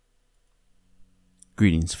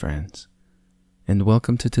Greetings, friends, and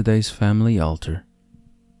welcome to today's Family Altar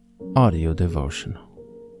audio devotional.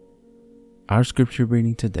 Our scripture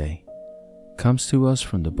reading today comes to us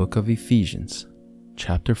from the book of Ephesians,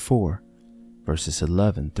 chapter 4, verses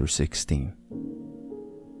 11 through 16.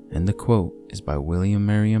 And the quote is by William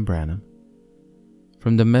Marion Branham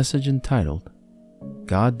from the message entitled,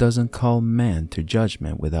 God doesn't call man to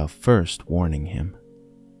judgment without first warning him.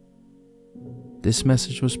 This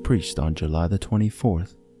message was preached on July the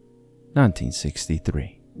 24th,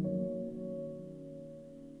 1963.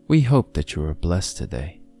 We hope that you are blessed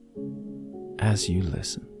today as you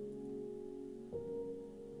listen.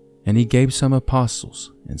 And he gave some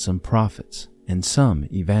apostles and some prophets and some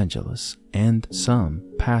evangelists and some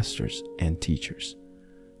pastors and teachers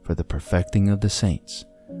for the perfecting of the saints,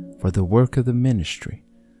 for the work of the ministry,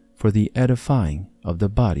 for the edifying of the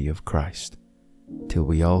body of Christ, till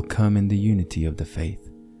we all come in the unity of the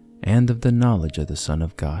faith and of the knowledge of the Son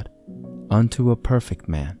of God, unto a perfect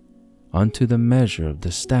man, unto the measure of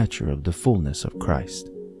the stature of the fullness of Christ,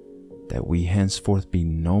 that we henceforth be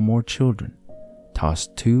no more children,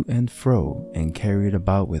 tossed to and fro and carried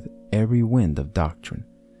about with every wind of doctrine,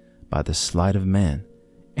 by the sleight of man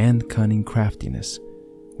and cunning craftiness,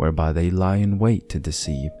 whereby they lie in wait to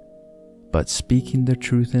deceive, but speaking the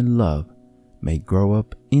truth in love, may grow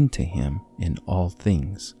up into him in all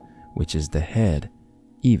things, which is the head,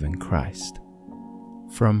 even Christ,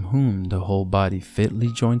 from whom the whole body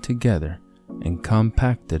fitly joined together and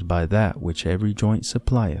compacted by that which every joint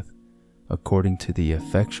supplieth, according to the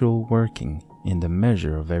effectual working in the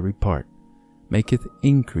measure of every part, maketh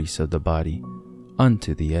increase of the body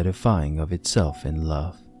unto the edifying of itself in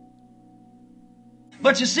love.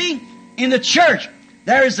 But you see, in the church,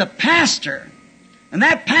 there is a pastor, and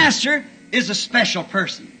that pastor is a special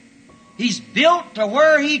person. He's built to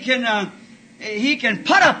where he can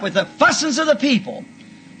put up with the fussings of the people.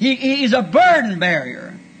 He's a burden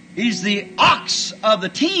bearer. He's the ox of the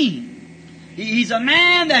team. He's a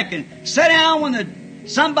man that can sit down when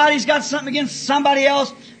somebody's got something against somebody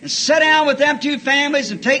else and sit down with them two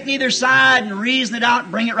families and take neither side and reason it out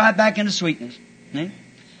and bring it right back into sweetness.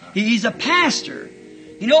 He's a pastor.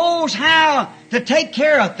 He knows how to take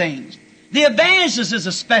care of things. The evangelist is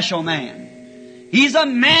a special man. He's a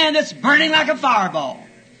man that's burning like a fireball.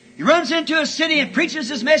 He runs into a city and preaches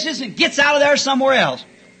his message and gets out of there somewhere else.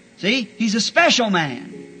 See, he's a special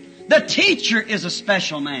man. The teacher is a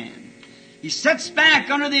special man. He sits back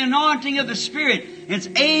under the anointing of the Spirit and is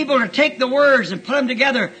able to take the words and put them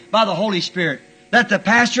together by the Holy Spirit, that the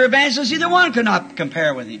pastor evangelist, either one could not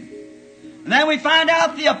compare with him. And then we find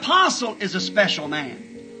out the apostle is a special man.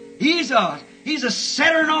 He's a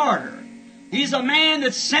setter in order. He's a man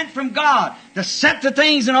that's sent from God to set the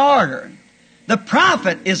things in order. The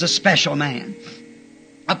prophet is a special man.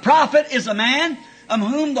 A prophet is a man of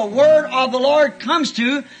whom the word of the Lord comes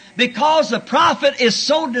to, because the prophet is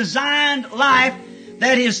so designed life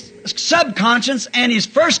that his subconscious and his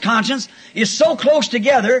first conscience is so close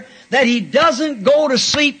together that he doesn't go to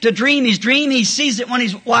sleep to dream his dream. He sees it when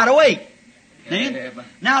he's wide awake.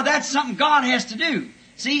 Now that's something God has to do.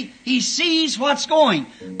 See, he sees what's going.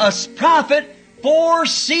 A prophet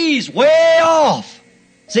foresees way off.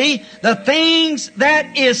 See, the things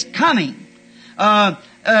that is coming.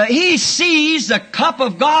 He sees the cup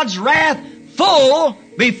of God's wrath full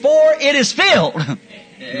before it is filled.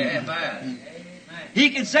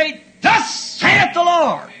 He can say, thus saith the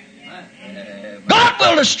Lord, God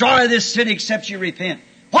will destroy this city except you repent.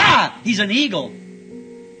 Why? He's an eagle.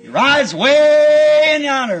 He rides way in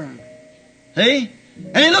yonder. See?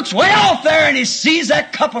 And he looks way off there and he sees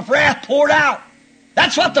that cup of wrath poured out.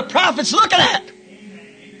 That's what the prophet's looking at.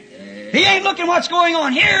 He ain't looking what's going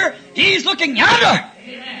on here. He's looking yonder.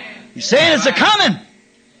 He's saying it's a-coming.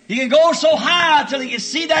 He can go so high until he can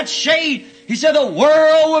see that shade. He said the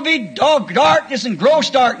world will be darkness and gross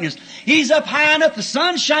darkness. He's up high enough, the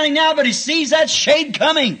sun's shining now, but he sees that shade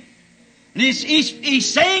coming. And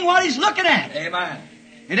he's saying what he's looking at. Amen.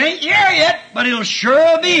 It ain't here yet, but it'll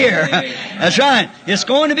sure be here. That's right. It's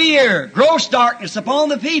going to be here. Gross darkness upon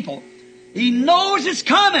the people. He knows it's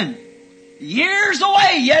coming. Years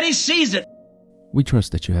away, yet he sees it. We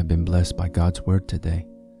trust that you have been blessed by God's Word today.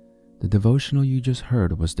 The devotional you just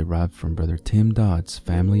heard was derived from Brother Tim Dodd's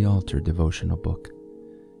Family Altar devotional book.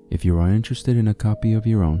 If you are interested in a copy of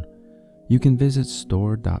your own, you can visit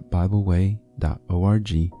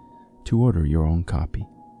store.bibleway.org to order your own copy.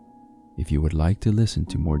 If you would like to listen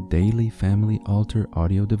to more daily Family Altar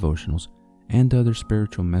audio devotionals and other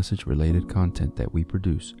spiritual message-related content that we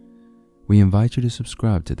produce, we invite you to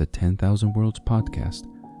subscribe to the 10,000 Worlds podcast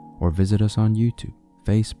or visit us on YouTube,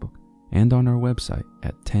 Facebook, and on our website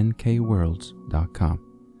at 10kworlds.com.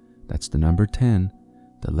 That's the number 10,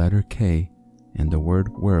 the letter K, and the word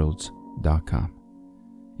worlds.com.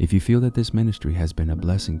 If you feel that this ministry has been a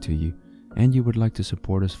blessing to you and you would like to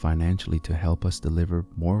support us financially to help us deliver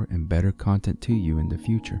more and better content to you in the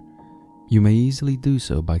future, you may easily do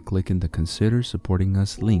so by clicking the Consider Supporting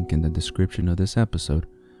Us link in the description of this episode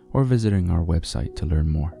or visiting our website to learn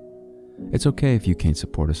more. It's okay if you can't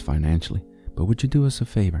support us financially, but would you do us a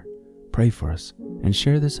favor? Pray for us and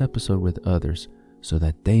share this episode with others so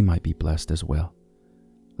that they might be blessed as well.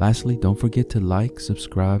 Lastly, don't forget to like,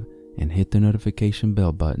 subscribe, and hit the notification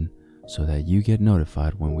bell button so that you get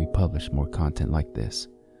notified when we publish more content like this.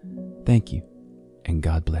 Thank you, and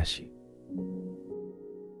God bless you.